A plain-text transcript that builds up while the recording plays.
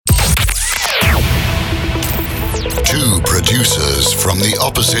producers from the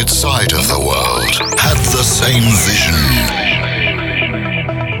opposite side of the world had the same vision.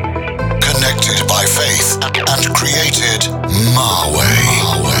 Connected by faith and created Marway.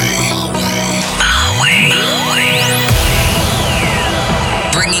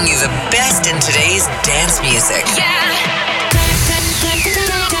 Bringing you the best in today's dance music.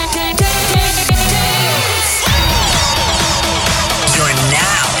 You're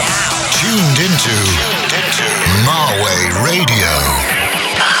now tuned into Marway Radio.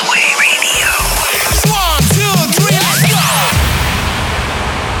 Marway Radio. 1, 2, 3, let's go!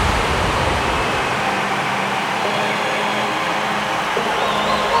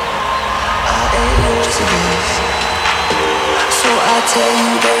 I ain't used to this, so I tell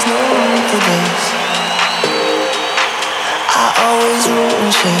you there's no room for this. I always ruin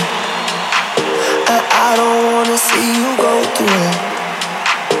shit, and I don't wanna see you go through it.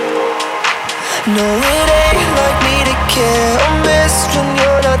 No, it ain't like me to care or miss when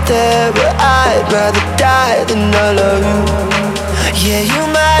you're not there, but I'd rather die than I love you. Yeah, you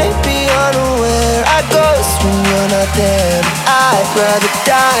might be unaware I ghost when you're not there, but I'd rather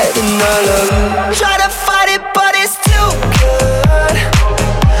die than I love you. Try to fight it, but it's too good.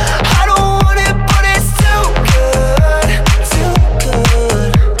 I don't want it, but it's too good. Too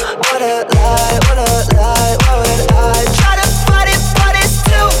good. What a lie, what a lie, why would I try to fight it, but it's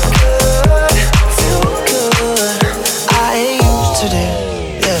too good. Too good. I ain't used to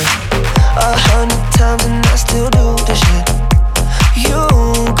this, yeah. 100 times and I still do this shit. You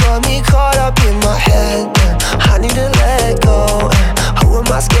got me caught up in my head, I need to let go. Who am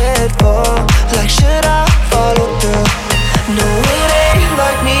I scared for? Like, should I follow through? No, it ain't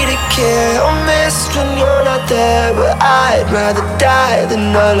like me to care or miss when you're not there, but I'd rather die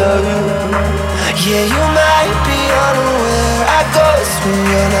than I love you. Yeah, you might be unaware I ghost when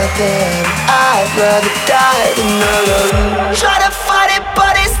you're not there, but I'd rather die than I love you. Try to fight it,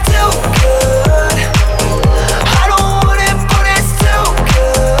 but it's too good. I don't want it, but it's too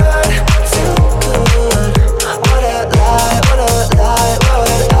good. Too good. What a lie, what a lie, why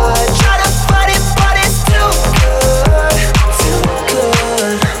would I try to fight it, but it's too good. Too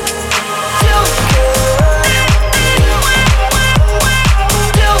good. Too good. Too good.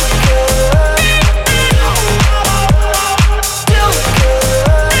 Too good.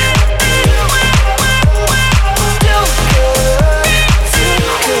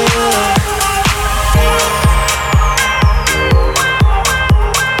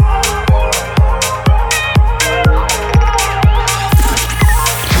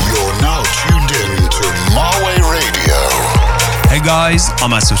 You're now tuned in to Marway Radio. Hey guys,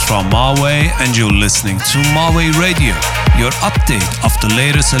 I'm Asif from Marway and you're listening to Marway Radio, your update of the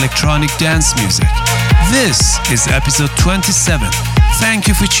latest electronic dance music. This is episode 27. Thank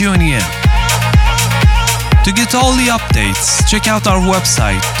you for tuning in. To get all the updates, check out our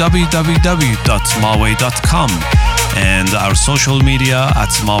website www.marway.com and our social media at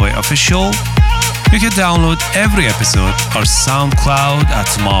Marway Official. You can download every episode or SoundCloud at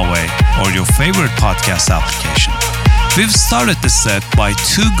Marway or your favorite podcast application. We've started the set by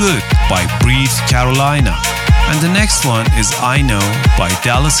Too Good by Breathe Carolina, and the next one is I Know by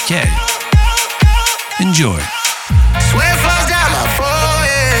Dallas K. Enjoy. Sweat flows down my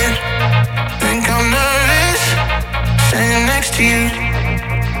forehead. Think I'm nervous, sitting next to you.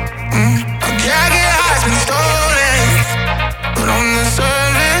 My jacket has been stolen, but on the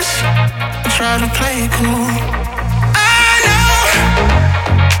surface, I try to play it cool. I know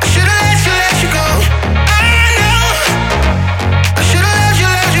I should've let you go. I know I should've let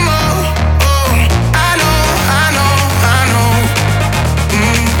you more. Oh, I know. I know. I know.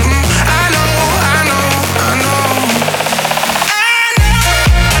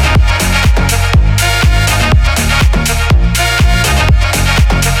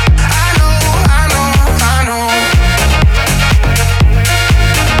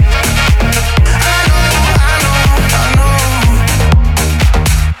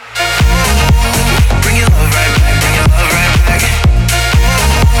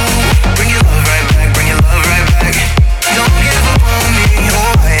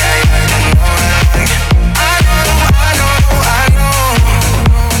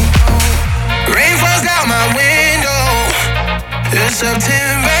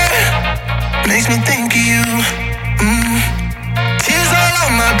 September makes me think of you. Tears all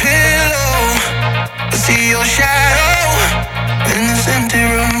on my pillow. I see your shadow in this empty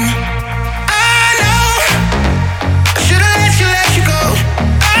room. I know I should've let you go.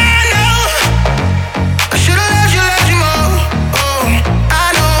 I know I should've let you more. Oh, I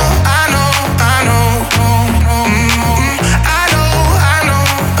know. I know. I know. I know. I know.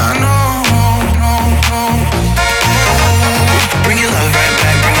 I know.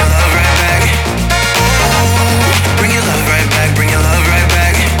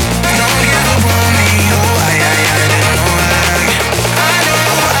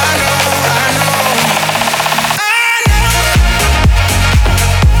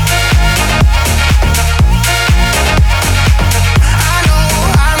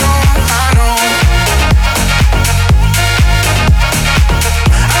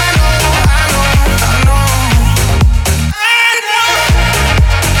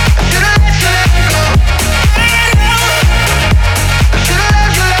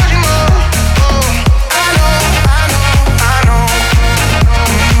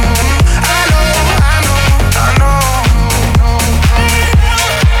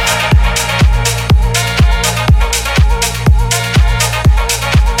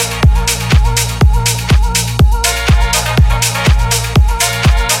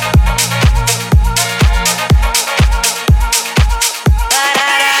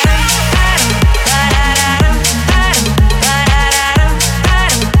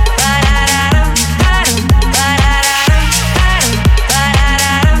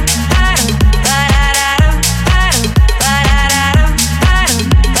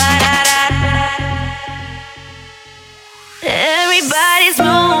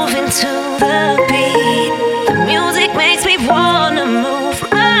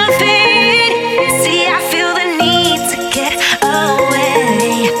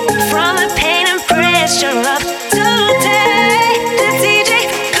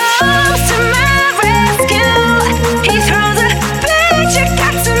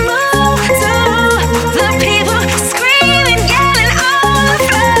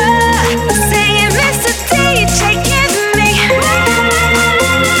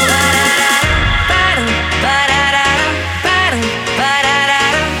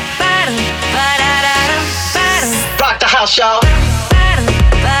 house, y'all.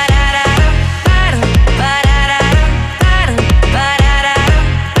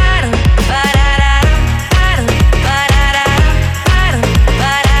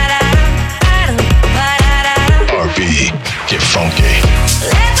 RB, get funky.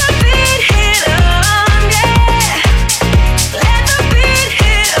 Let the beat hit on, yeah. Let the beat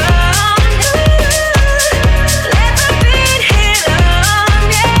hit on. Let the beat hit on,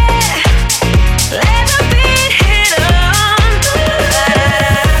 yeah. Let the beat hit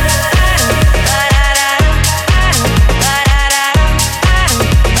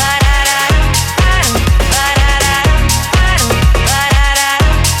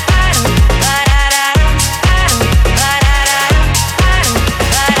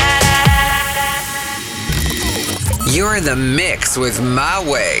You're in the mix with My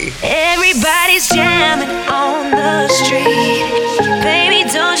Way. Everybody's jamming on the street. Baby,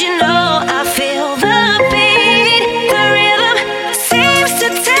 don't you know I feel the beat? The rhythm seems to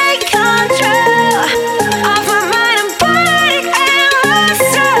take control of my mind and body and my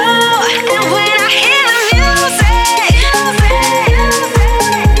soul. And when I hear the music,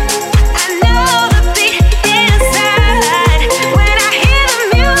 I know the beat inside. When I hear the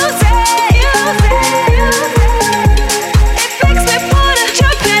music, makes me wanna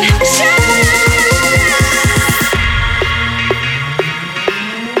jump and shout.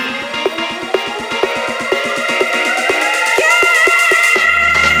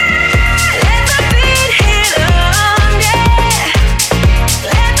 Let the beat hit on, yeah.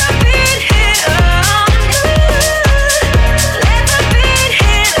 Let the beat hit on. Let the beat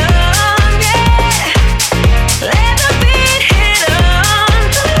hit on, yeah. Let the beat hit on.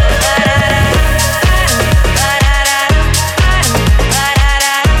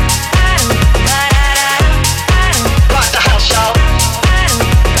 Rock the house, y'all.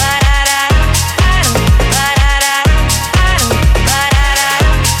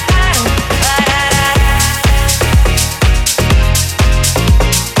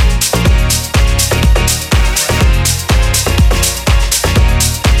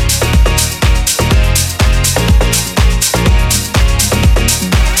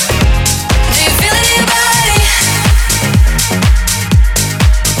 Do you feel it in your body?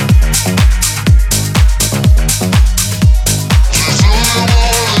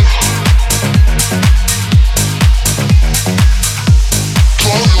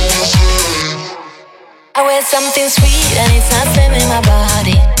 I wear something sweet and it's not slimming my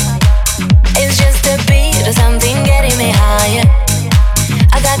body. It's just a beat or something getting me higher.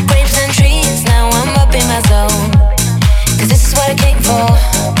 I got grapes and trees, now I'm up in my zone. 'Cause this is what I came for.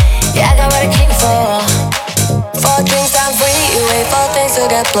 Yeah, I got what I came for. 4 drinks, I'm free, wait for things to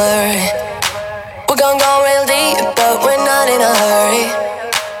get blurry. We're gonna go real deep, but we're not in a hurry.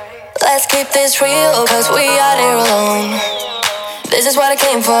 Let's keep this real, 'cause we are here alone. This is what I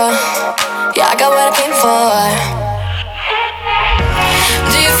came for. Yeah, I got what I came for.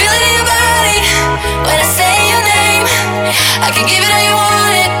 Do you feel it in your body when I say your name? I can give it all you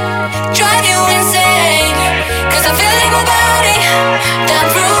want it, drive you insane. 'Cause I feel it in my body, down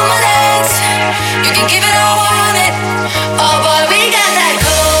through my legs. You can give it all I want it. Oh boy, we got that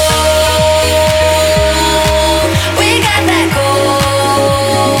cold. We got that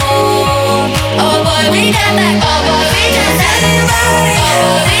cold. Oh boy, we got that. Oh boy, we got that in your body. Oh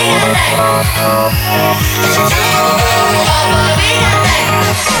boy, we got that. Oh boy, we got that.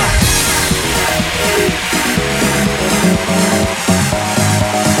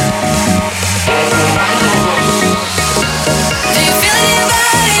 Do you feel it in your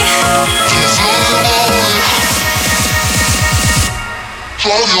body? Do you feel it in your body?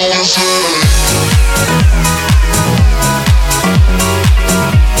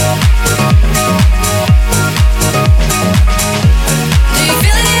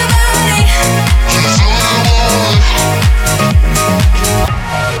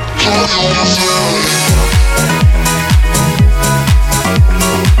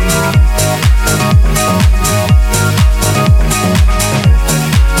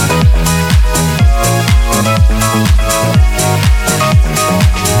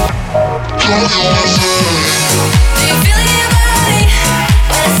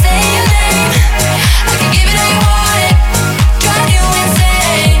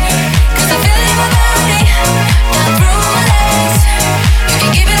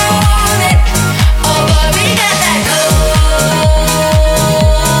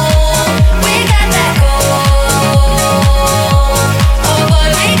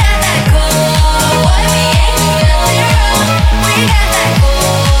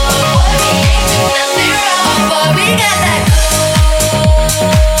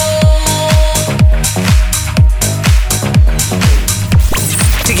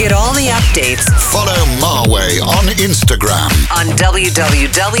 updates, follow Marway on Instagram. on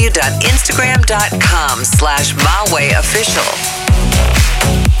www.instagram.com/MaWayOfficial.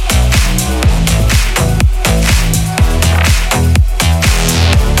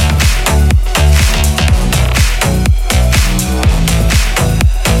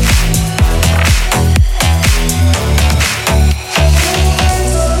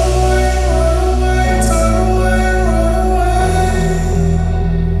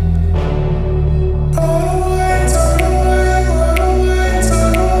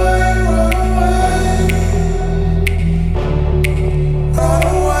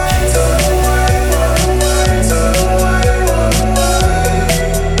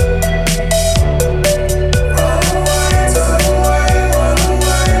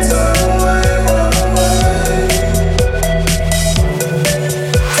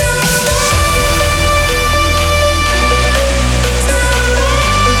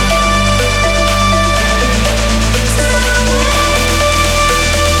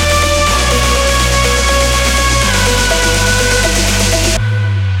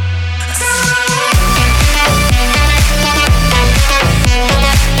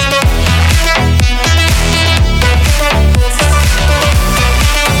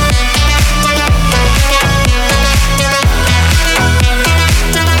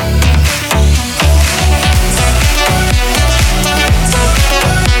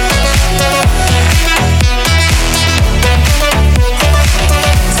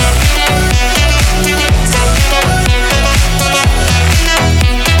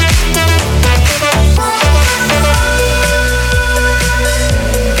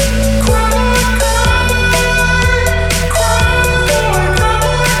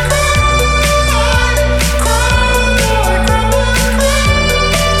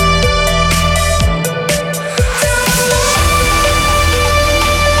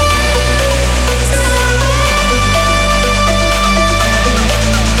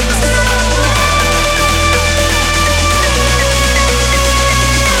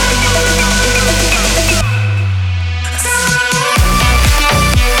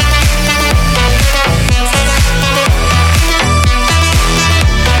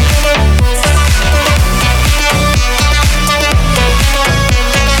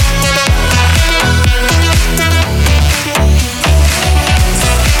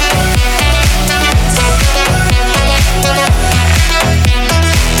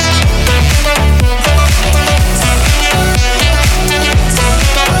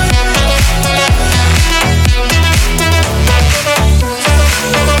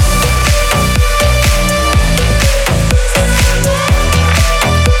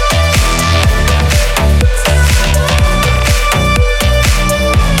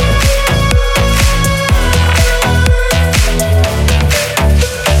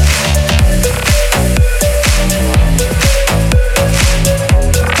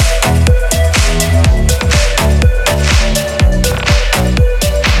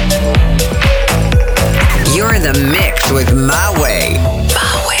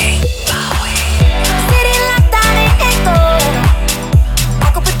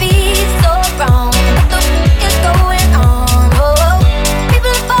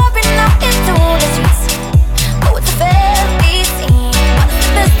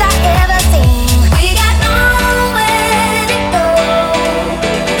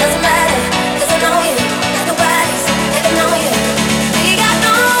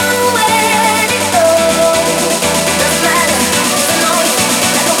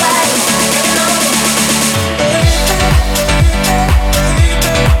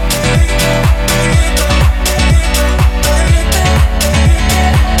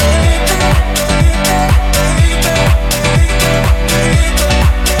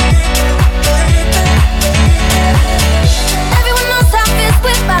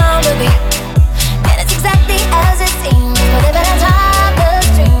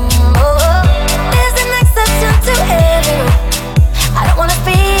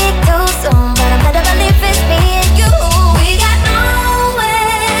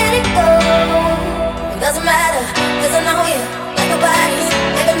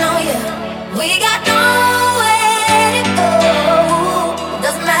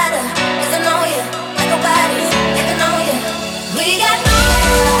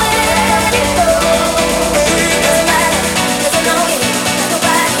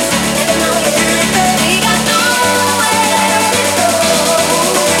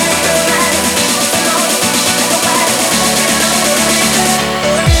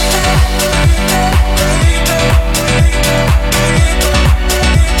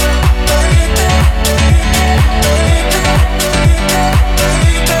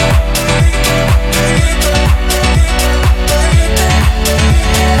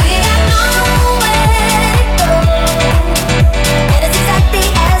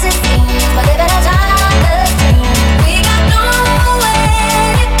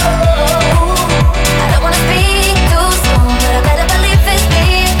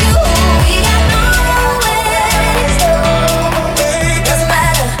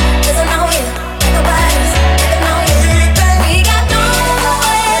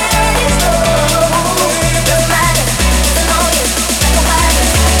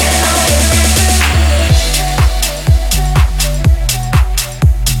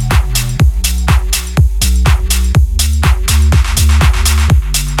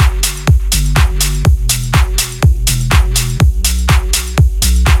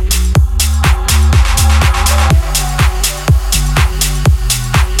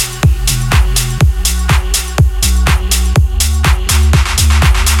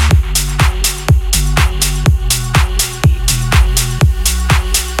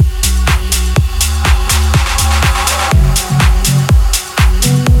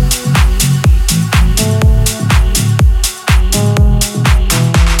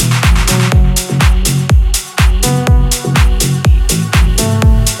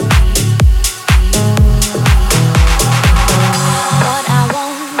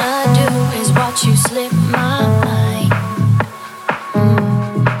 you slip my mind.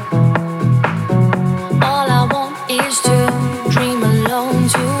 All I want is to dream alone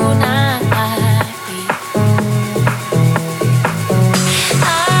tonight.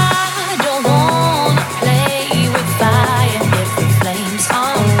 I don't wanna play with fire if the flames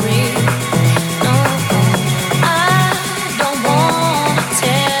are real. No, I don't wanna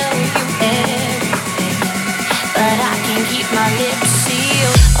tell you everything, but I can keep my lips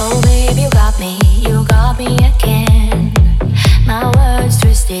sealed. Oh baby, you got me again. My words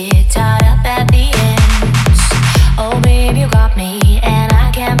twisted, tied up at the ends. Oh baby, you got me and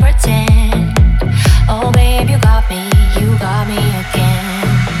I can't pretend. Oh baby, you got me again. You got me again.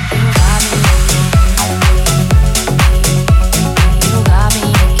 You got me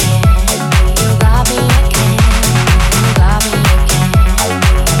again. You got me again. You got me again.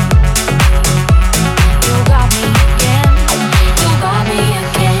 You got me again. You got me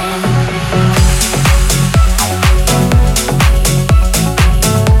again.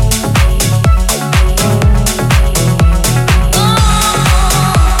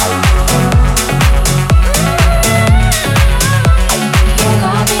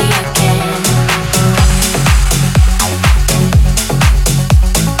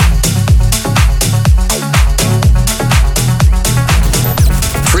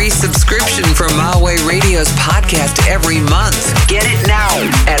 Free subscription for Malway Radio's podcast every month. Get it now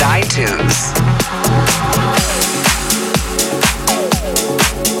at iTunes.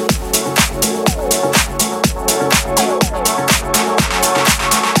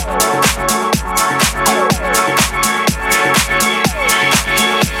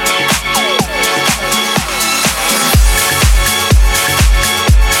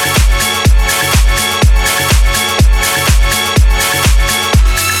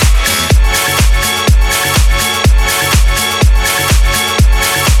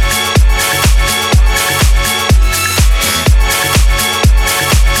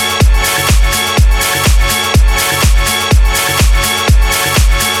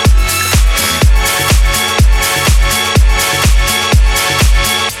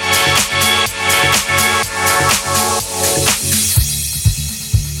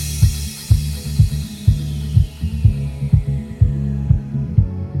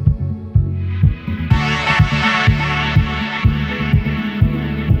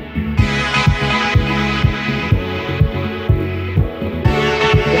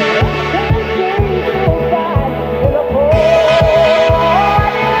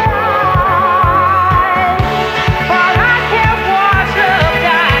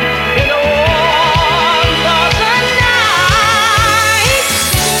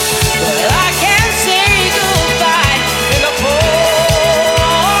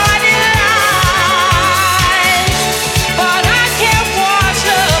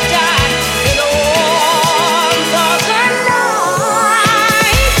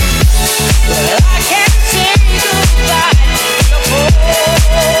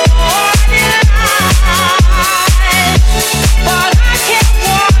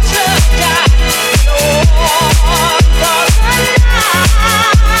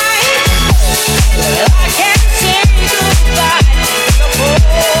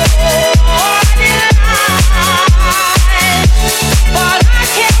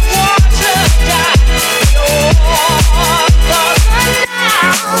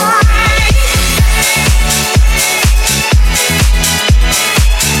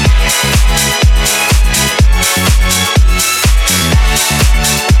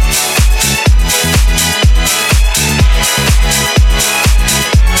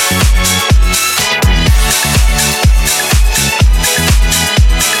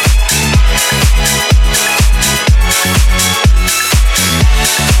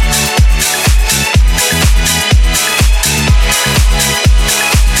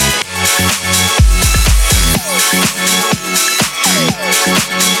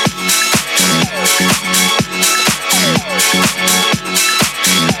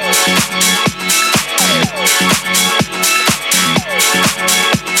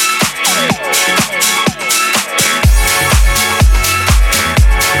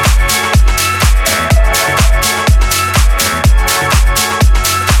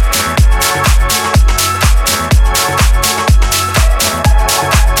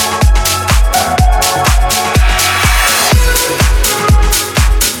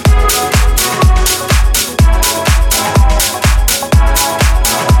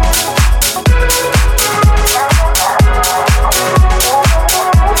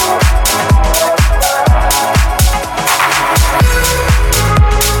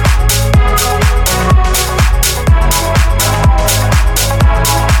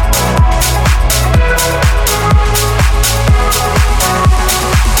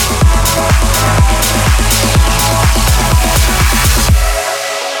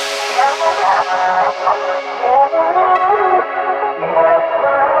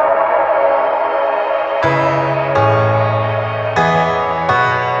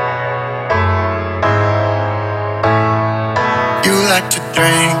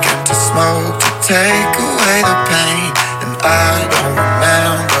 drink and to smoke to take away the pain. And I don't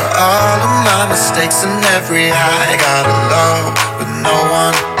remember all of my mistakes and every high. Got alone with no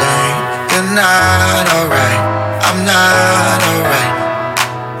one to blame. You're not alright, I'm not alright.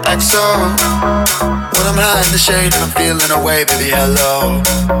 XO, when I'm high in the shade and I'm feeling away, baby, hello.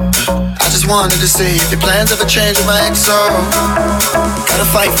 I just wanted to see if your plans ever change with my XO. Gotta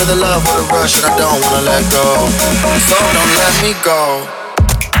fight for the love with a rush and I don't wanna let go. So don't let me go.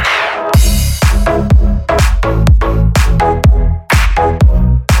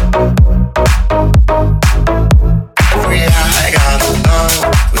 I got alone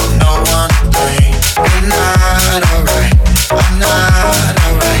with no one to blame. You're not alright, I'm not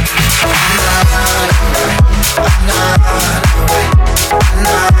alright. I'm not alright, I'm not alright. I'm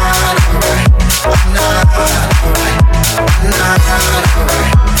not alright, I'm not alright. I'm not alright,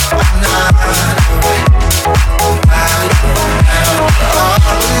 I'm not alright. I don't remember all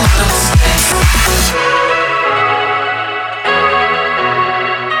of my mistakes.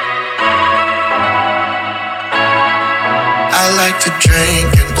 I like to drink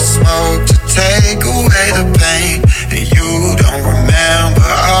and to smoke to take away the pain. And you don't remember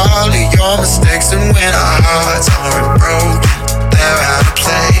all of your mistakes. And when our hearts aren't broken, they're out of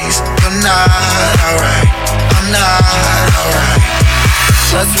place. You're not alright, I'm not alright.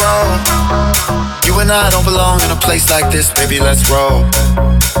 Let's roll. You and I don't belong in a place like this, baby, let's roll.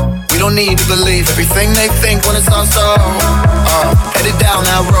 We don't need to believe everything they think when it's not so. Headed down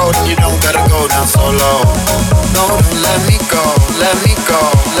that road and you don't gotta go down so low. No, don't let me go, let me go,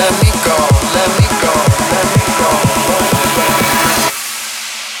 let me go, let me go, let me go.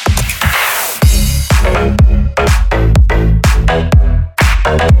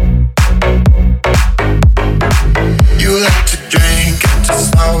 You like to drink and to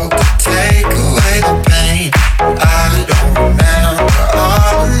smoke to take away the pain. I don't remember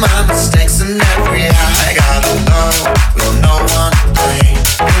all of my mistakes and every high. Got alone with no one to blame.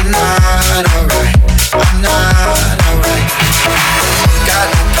 You're not alright, I'm not alright. Got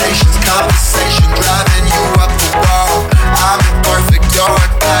no patience, conversation driving you up the wall. I'm imperfect, you're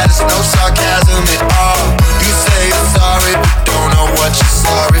bad, there's no sarcasm at all. You say you're sorry, but don't know what you're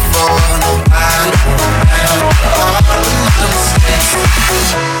sorry for. No, I don't remember all of my mistakes.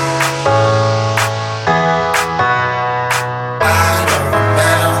 I don't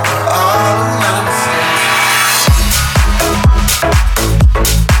remember all of my mistakes.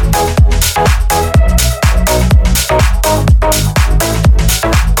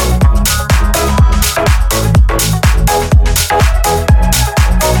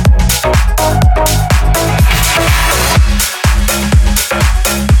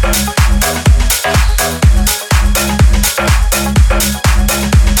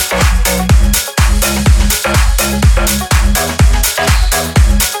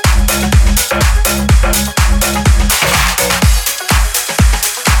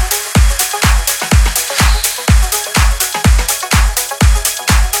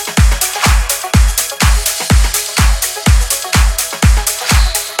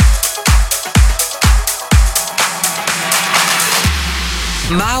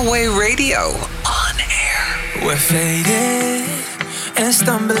 My Way Radio on air. We're faded and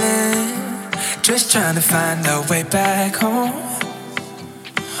stumbling, just trying to find our way back home.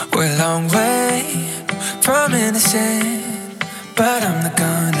 We're a long way from innocent, but I'm not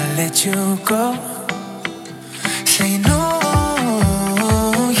gonna let you go. Say no,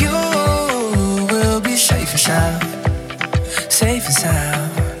 you will be safe and sound, safe and sound.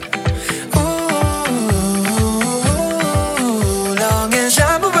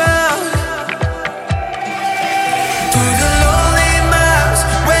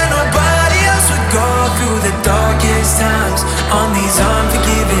 Times on these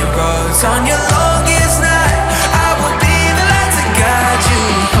unforgiving roads, on your longest night, I will be the light to guide you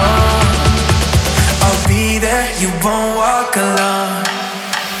home. I'll be there, you won't walk alone.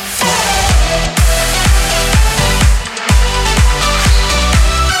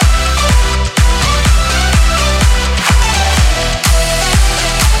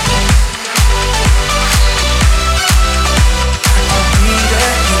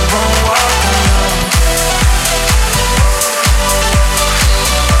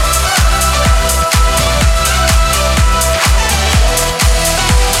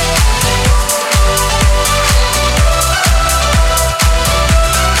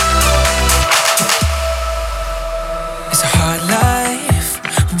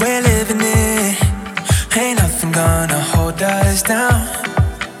 Down.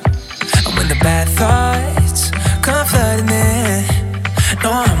 And when the bad thoughts come flooding in,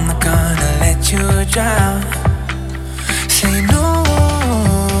 no, I'm not gonna let you drown. Say no,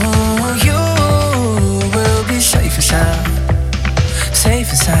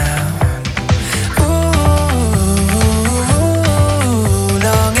 sound.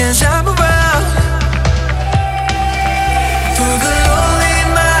 Long as I'm around, through the lonely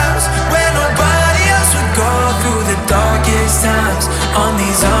miles where nobody else would go, through the darkest times on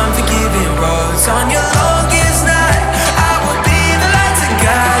these unforgiving roads. On your longest night, I will be the light to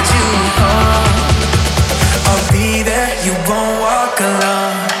guide you home. I'll be there, you won't walk alone.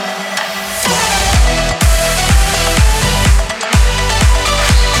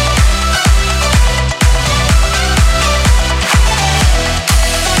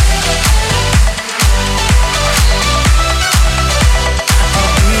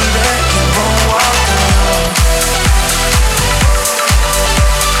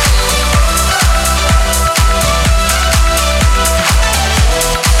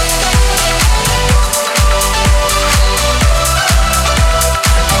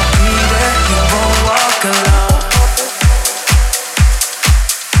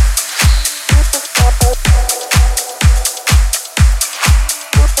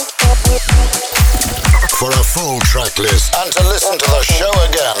 For a full track list and to listen to the show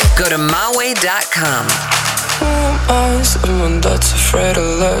again, Go to myway.com. I'm someone that's afraid to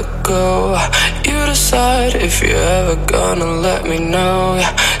let go. You decide if you're ever gonna let me know.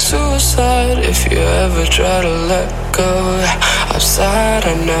 Suicide if you ever try to let go. I'm sad,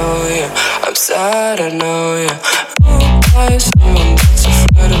 I know, yeah. I'm sad, I know, yeah. I'm someone that's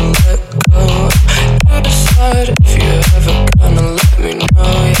afraid to let go. You decide if you're ever gonna let me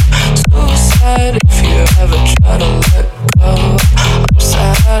know, yeah. Suicide if you ever try to let go. I'm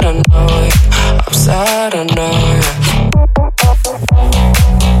sad, I know, yeah. I'm sad, I know, yeah.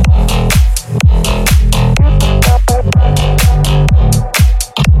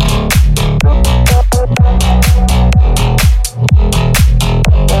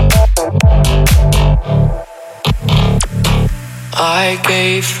 I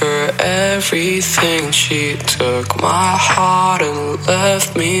gave her everything. She took my heart and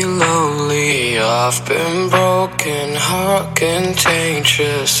left me lonely. I've been broken, heart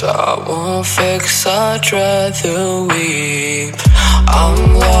contagious. I won't fix, I'd rather weep.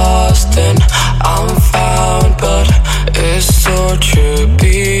 I'm lost and I'm found, but it's torture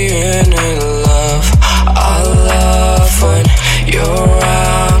being in love. I love when you're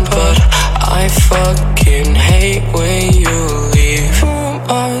around, but I fucking hate when you leave.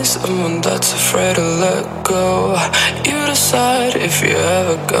 I'm someone that's afraid to let go. You decide if you're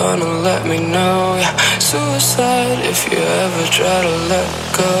ever gonna let me know. Suicide if you ever try to let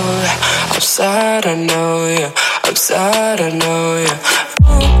go. I'm sad, I know, yeah. I'm sad, I know, yeah.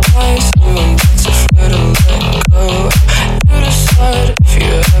 I'm someone that's afraid to let go. You decide if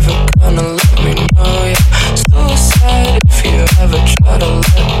you're ever gonna let me know, yeah. Suicide if you ever try to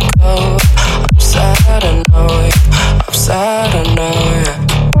let go. I'm sad, I know, yeah. I'm sad, I know, yeah.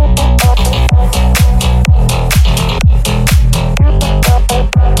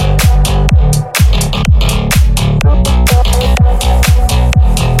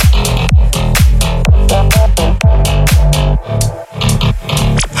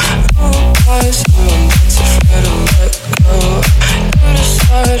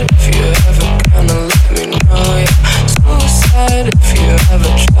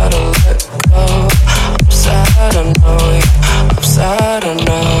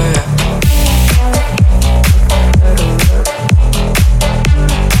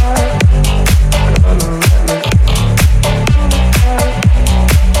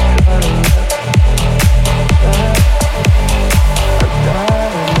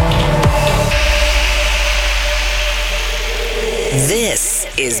 This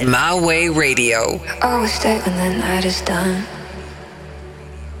is My Way Radio. Always stay when the night is done.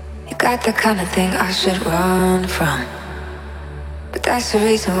 You got the kind of thing I should run from, but that's the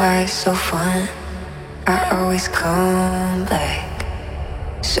reason why it's so fun. I always come back,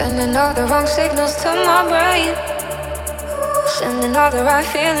 sending all the wrong signals to my brain, sending all the right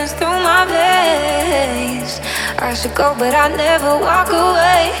feelings through my veins. I should go, but I never walk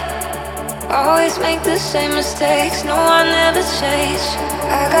away. Always make the same mistakes, no, I never change.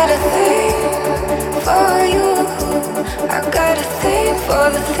 I got a thing for you. I got a thing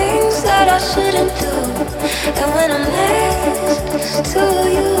for the things that I shouldn't do. And when I'm next to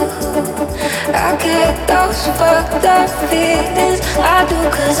you, I get those fucked up feelings. I do,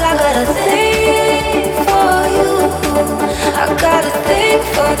 'cause I got a thing for you. I got a thing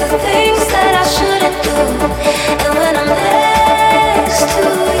for the things that I shouldn't do. And when I'm next to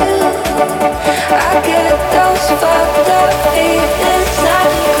you, I get those fucked up feelings. I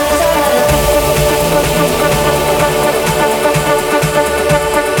do, 'cause I got a thing.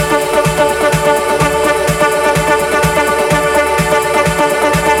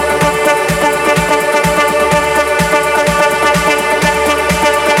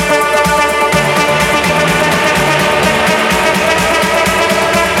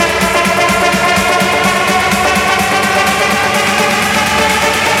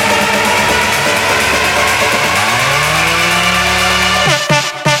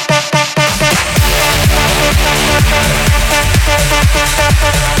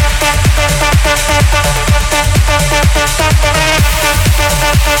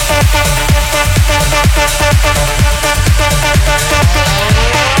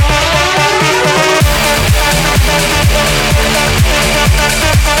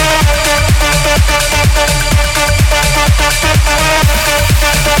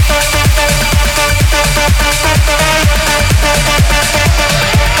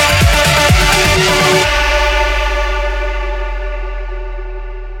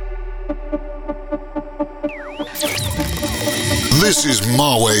 This is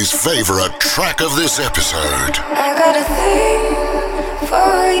Marway's favorite track of this episode. I got a thing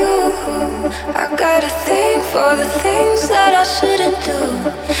for you. I got a thing for the things that I shouldn't do.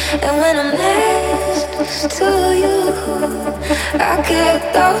 And when I'm next to you, I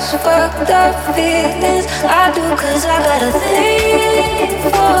get those fucked up feelings. I do, 'cause I got a thing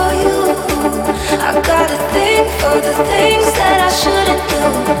for you. I got a thing for the things that I shouldn't do.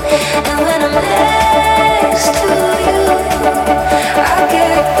 And when I'm next to you, I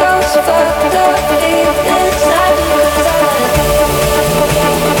get those fucked up feelings. I do, 'cause I got a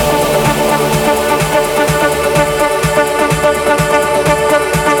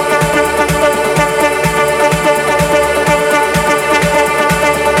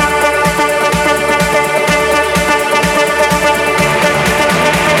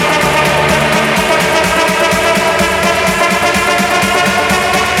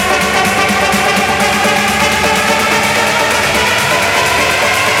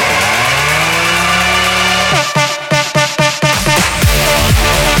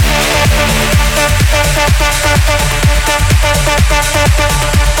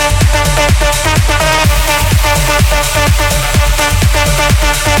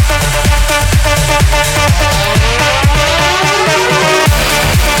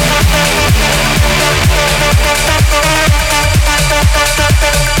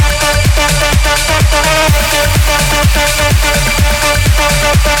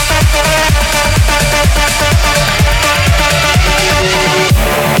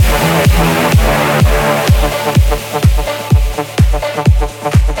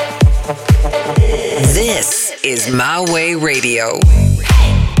is My Way Radio.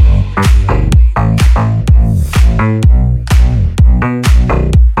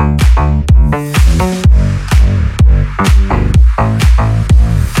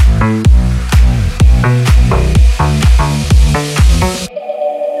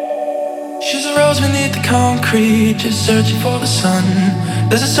 She's a rose beneath the concrete, just searching for the sun.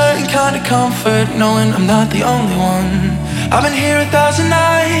 There's a certain kind of comfort knowing I'm not the only one. I've been here 1,000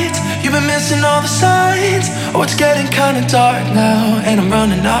 nights, you've been missing all the signs. Oh, it's getting kinda dark now, and I'm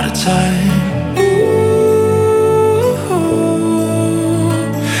running out of time. Ooh,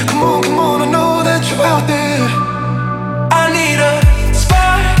 come on, I know that you're out there. I need a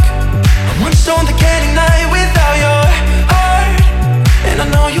spark, one stone that can't ignite without your heart. And I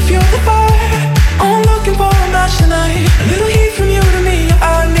know you feel the fire, I'm looking for a match tonight. A little heat from you to me,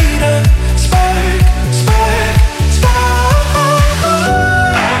 I need a spark, spark, spark.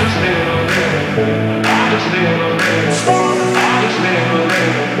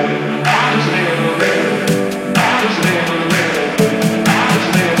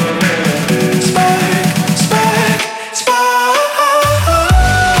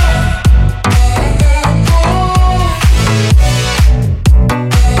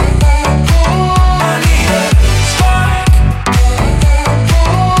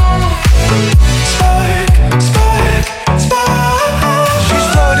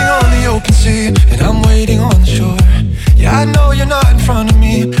 I know you're not in front of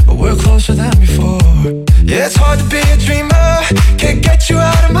me, but we're closer than before. Yeah, it's hard to be a dreamer, can't get you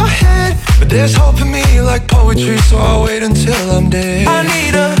out of my head, but there's hope in me like poetry, so I'll wait until I'm dead. I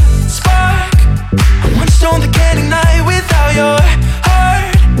need a spark, one stone that can't ignite without your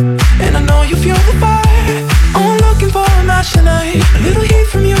heart. And I know you feel the fire, I'm looking for a match tonight. A little heat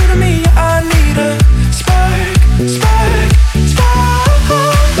from you to me, I need a spark, spark, spark.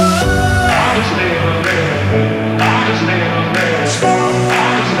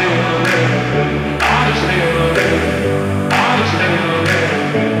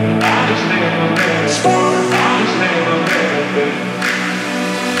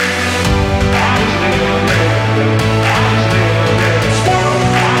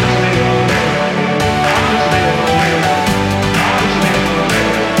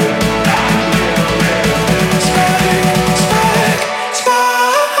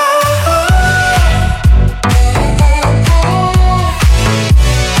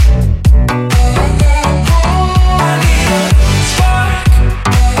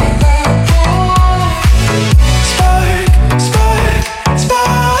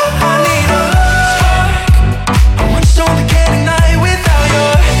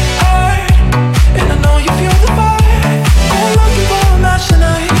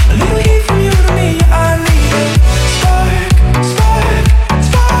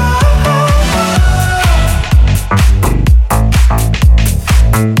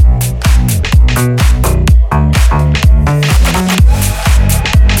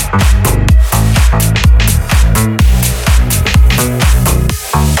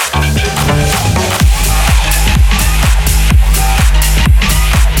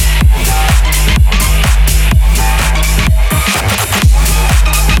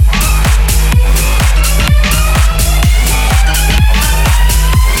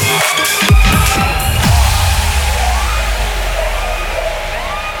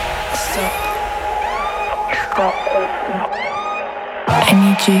 I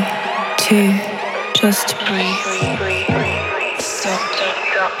need you to just breathe.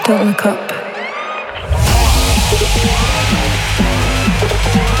 Don't look up.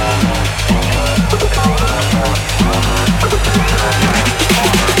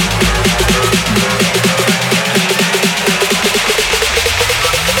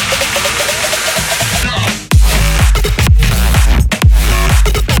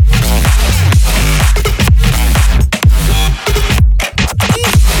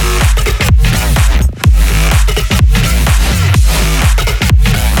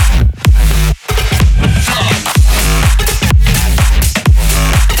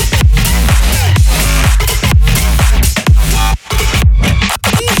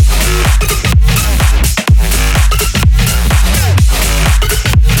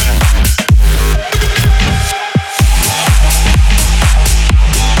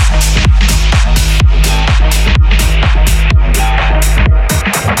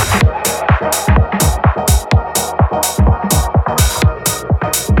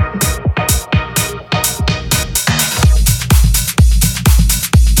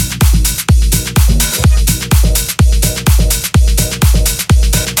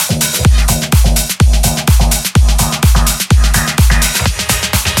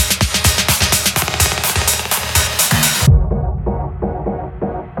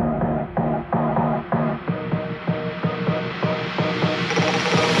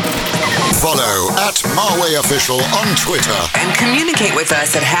 Official on Twitter. And communicate with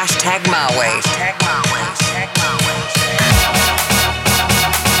us at #MyWay.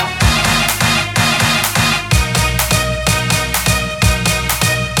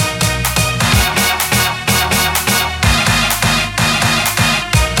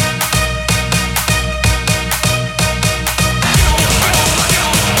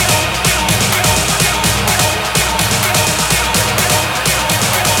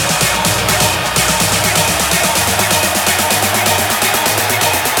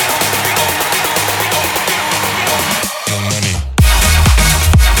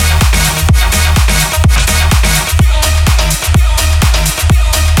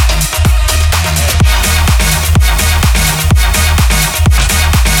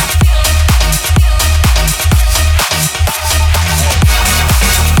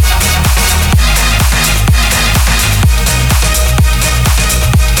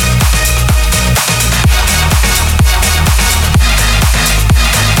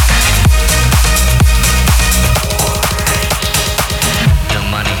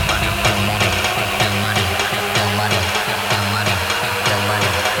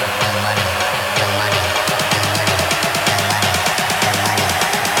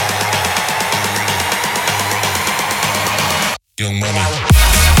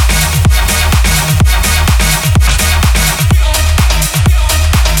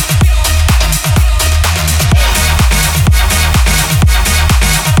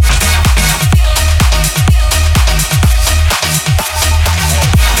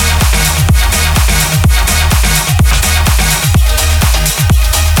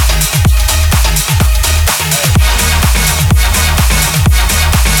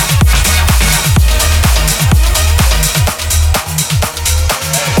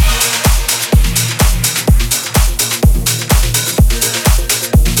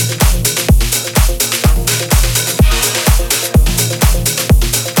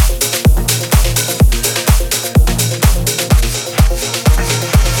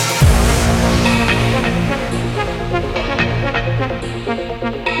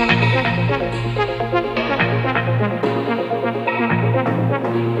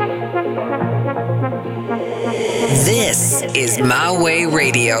 This is My Way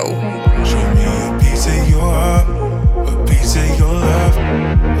Radio. Show me a piece of your heart, a piece of your love.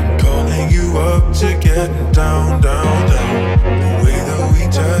 I'm calling you up to getting down, down, down. The way that we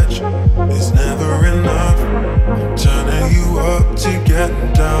touch is never enough. I'm turning you up to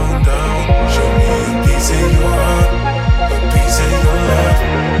getting down, down. Show me a piece of your heart, a piece of your love.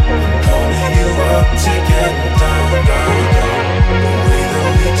 I'm calling you up to getting down, down, down. The way that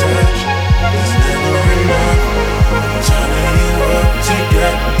we touch is never enough. I'm turning you up to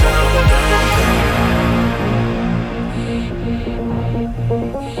get down, down,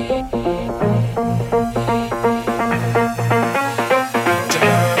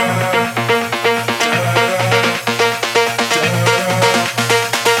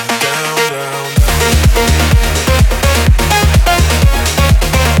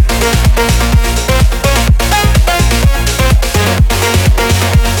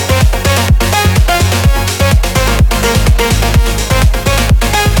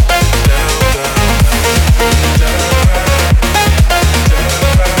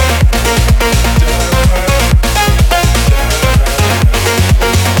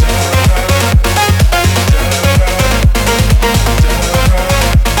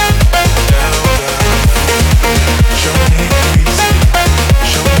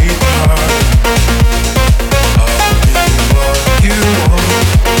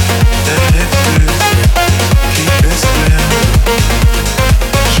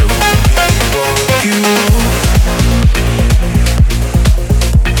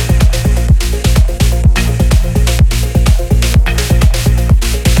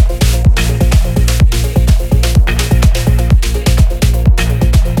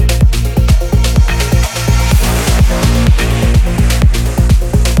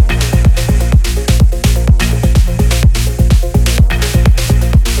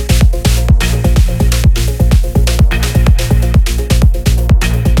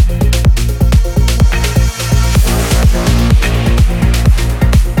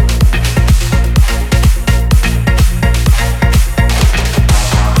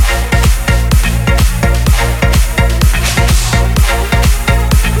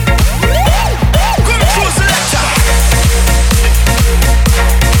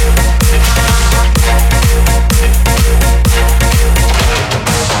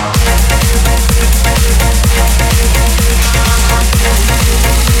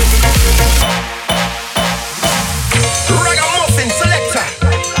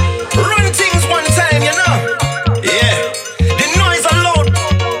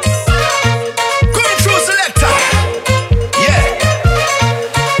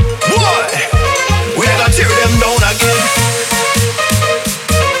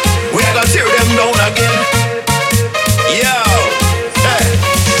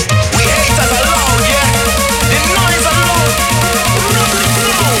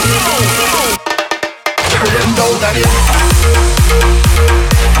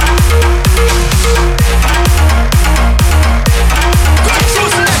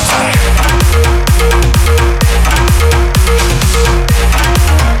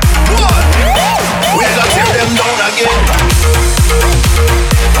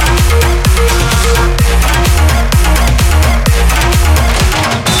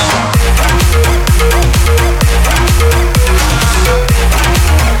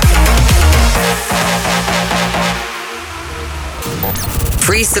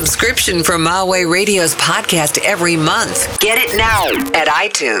 free subscription for Malway Radio's podcast every month. Get it now at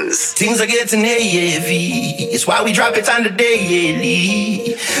iTunes. Things are getting heavy. It's why we drop it on the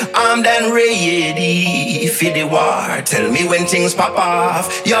daily. I'm done ready for the war. Tell me when things pop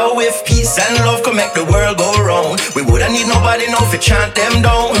off. Yo, if peace and love can make the world go round, we woulda need nobody now to chant them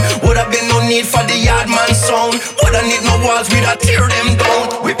down. Woulda been no need for the yard man sound. Woulda need no walls, we'd tear them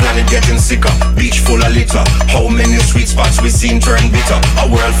down. We planet getting sicker, beach full of litter. How many sweet spots we seen turn bitter?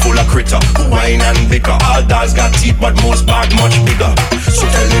 A world full of critter, wine and bicker. All dogs got teeth, but most bark much bigger. So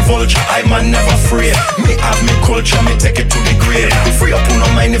tell the vulture, I man never afraid. Me have me culture, me take it to the grave. Free up, no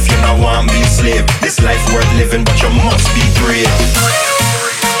mind if you not want be a slave. This life worth living, but you must be brave.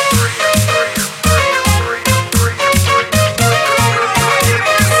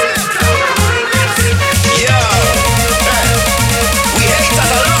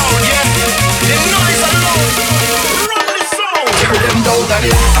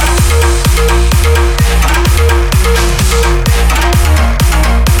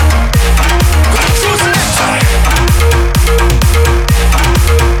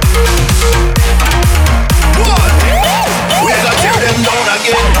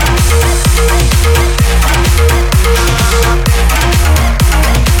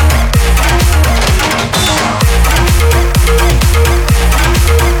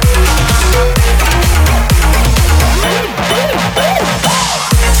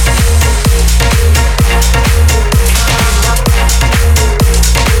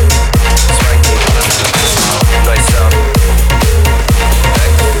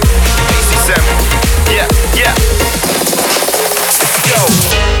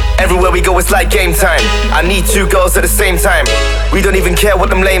 It's like game time. I need two girls at the same time. We don't even care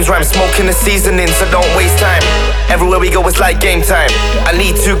what them lames rhyme. Smoking the seasoning, so don't waste time. Everywhere we go, it's like game time. I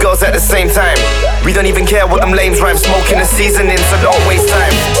need two girls at the same time. We don't even care what them lames rhyme. Smoking the seasoning, so don't waste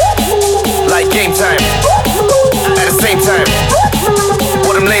time. Like game time. At the same time.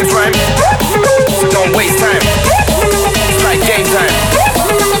 What them lames rhyme. So don't waste time. It's like game time.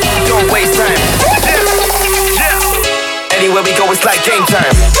 Don't waste time. Anywhere we go, it's like game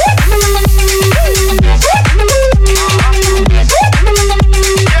time.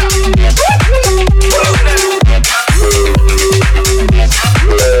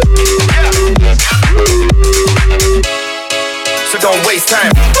 So don't waste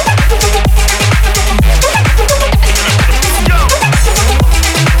time.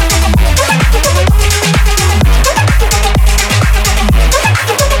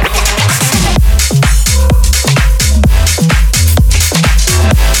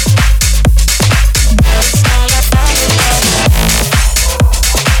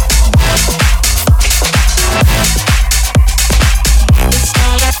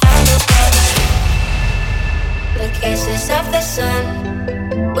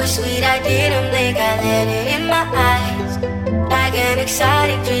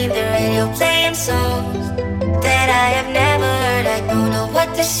 Exotic dream, the radio playing songs that I have never heard. I don't know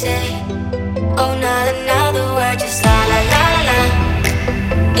what to say. Oh, not another word, just la la la la la.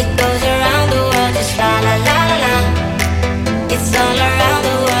 It goes around the world, just la la la la la. It's all around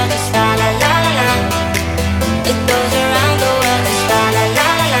the world, just la la la la la. It goes around the world, just la la la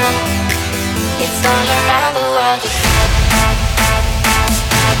la la. It's all around the world, just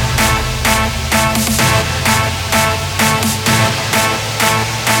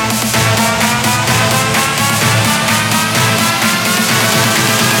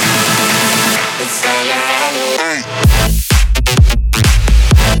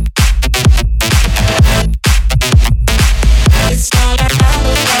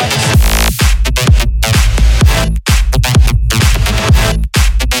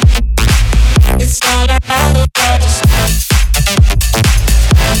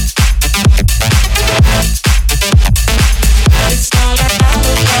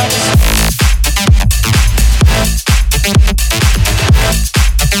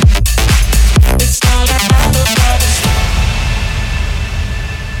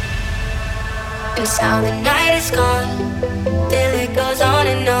sound, the night is gone. Till it goes on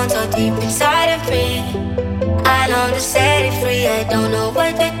and on, so deep inside of me. I long to set it free, I don't know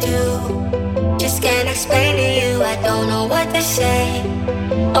what to do. Just can't explain to you, I don't know what to say.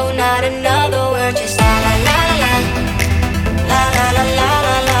 Oh, not another word, just la la la la la. La la la la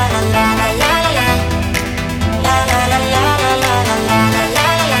la la la la la la la. La la la la la la la la la la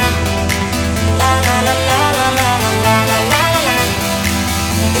la. La la la la la la la la la la.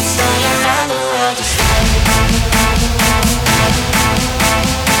 It's all around the world, just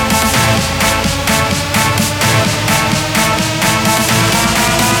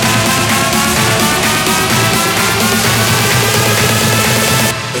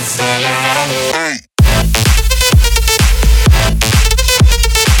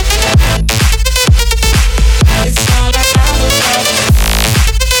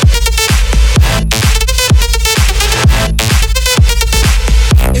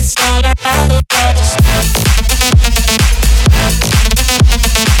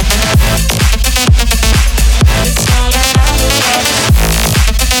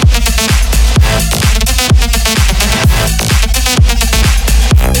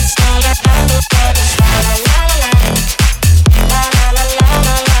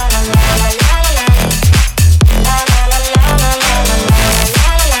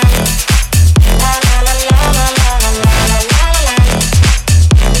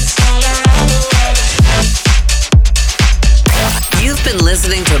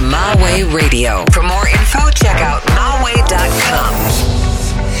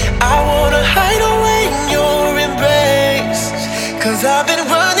I've been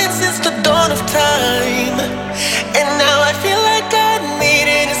running since the dawn of time, and now I feel like I need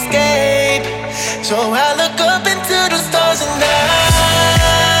an escape. So I look up into the stars at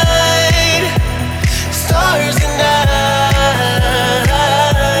night, stars at night,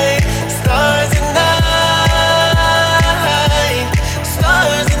 stars at night,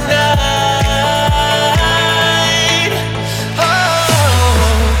 stars at night. Oh,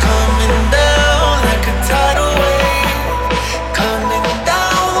 coming down like a tidal wave, coming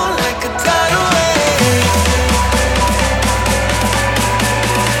down like a tidal wave.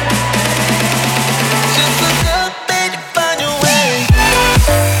 Just look up and you find your way.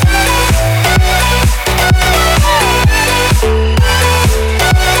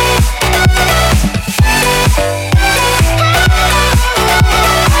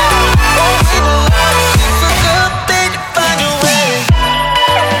 Just look up and you find your way.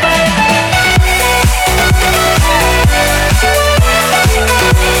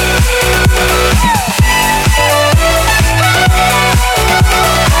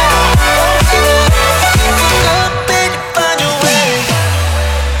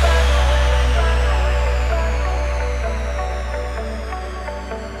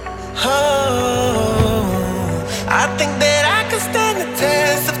 I think that I can stand the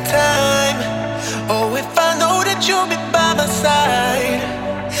test of time. Oh, if I know that you'll be by my side.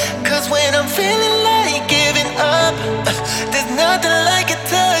 'Cause when I'm feeling like giving up, there's nothing like a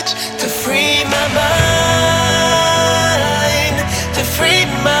touch to free my mind, to free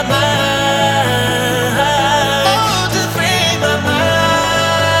my mind, oh, to free my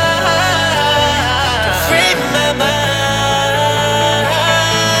mind, to free my mind.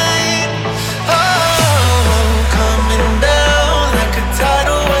 Oh, coming down like a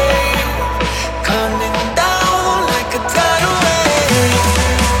tidal wave, coming down like a tidal wave.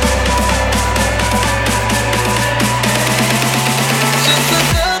 Just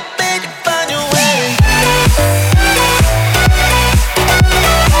look up and you find your way.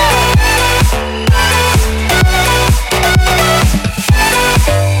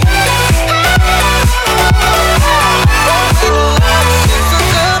 Just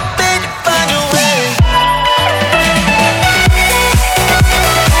look up and you find your way. Just look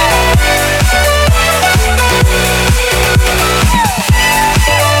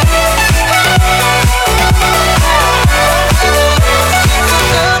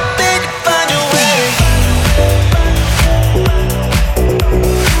up and you find your way.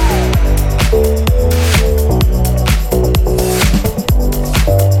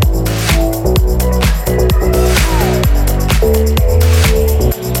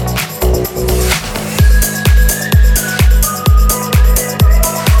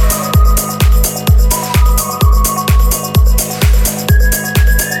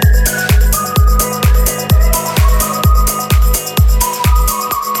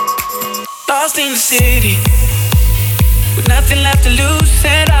 Lost in the city, with nothing left to lose,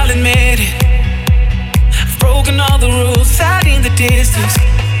 and I'll admit it. I've broken all the rules out in the distance.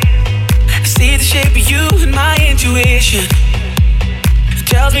 I see the shape of you and my intuition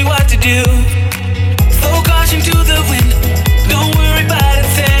tells me what to do. Throw caution to the wind, don't worry about a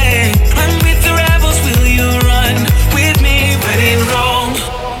thing. Run with the rebels, will you run with me when in Rome?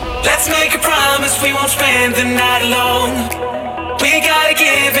 Let's make a promise we won't spend the night alone. We gotta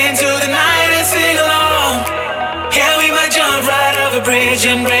give into the night and sing along. Yeah, we might jump right off a bridge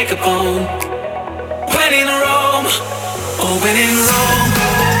and break a bone. When in Rome, oh, when in Rome.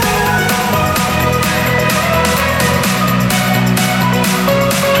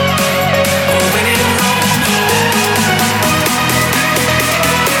 Oh, when in Rome.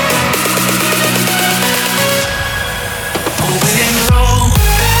 Oh, when in Rome.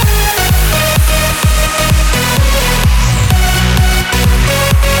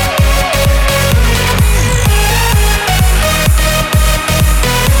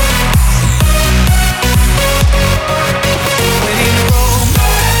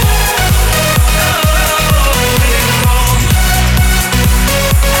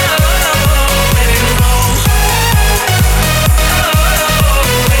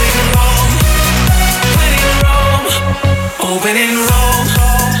 When in Rome.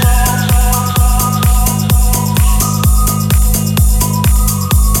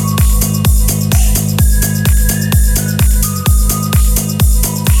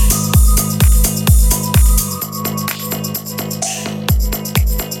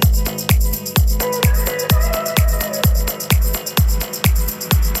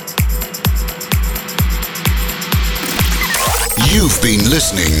 You've been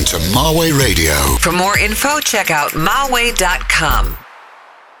listening to Mawe Radio. For more info, check out mawe.com.